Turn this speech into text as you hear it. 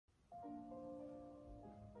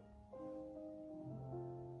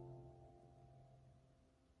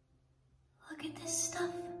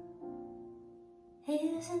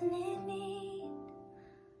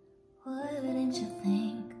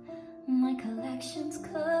directions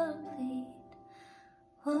complete.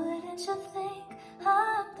 Wouldn't you think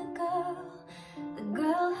I'm the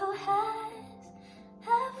girl who has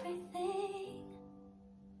everything?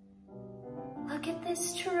 Look at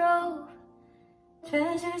this trove,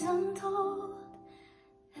 treasures untold.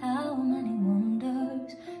 How many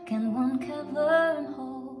wonders can one cavern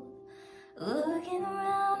hold? Looking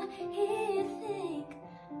around, you think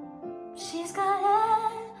she's got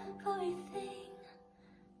everything.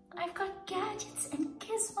 I've got gadgets and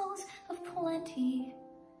gizmos of plenty.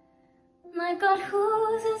 I've got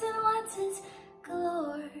who's and what's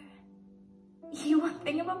galore. You want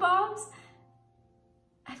thingamabobs?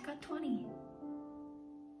 I've got 20.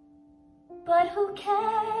 But who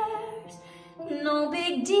cares? No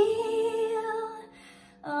big deal.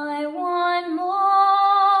 I want more.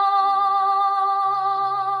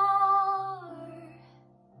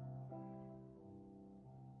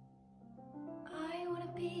 I want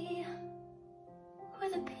to be where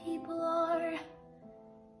the people are.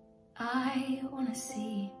 I want to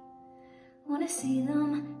see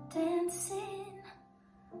them dancing,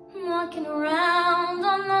 walking around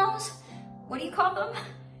on those, what do you call them?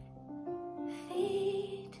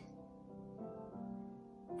 Feet.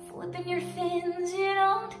 Flipping your fins, you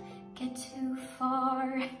don't get too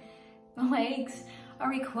far. Legs are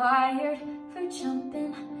required for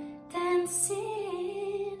jumping,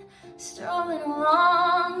 dancing, strolling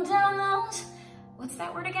along down those, what's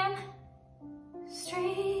that word again?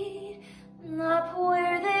 Street. Up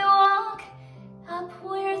where they walk, up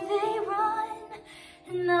where they run,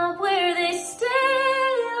 and up where they stay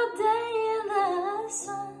all day in the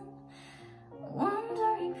sun.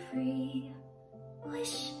 Wandering free,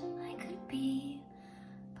 wish I could be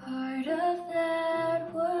part of that.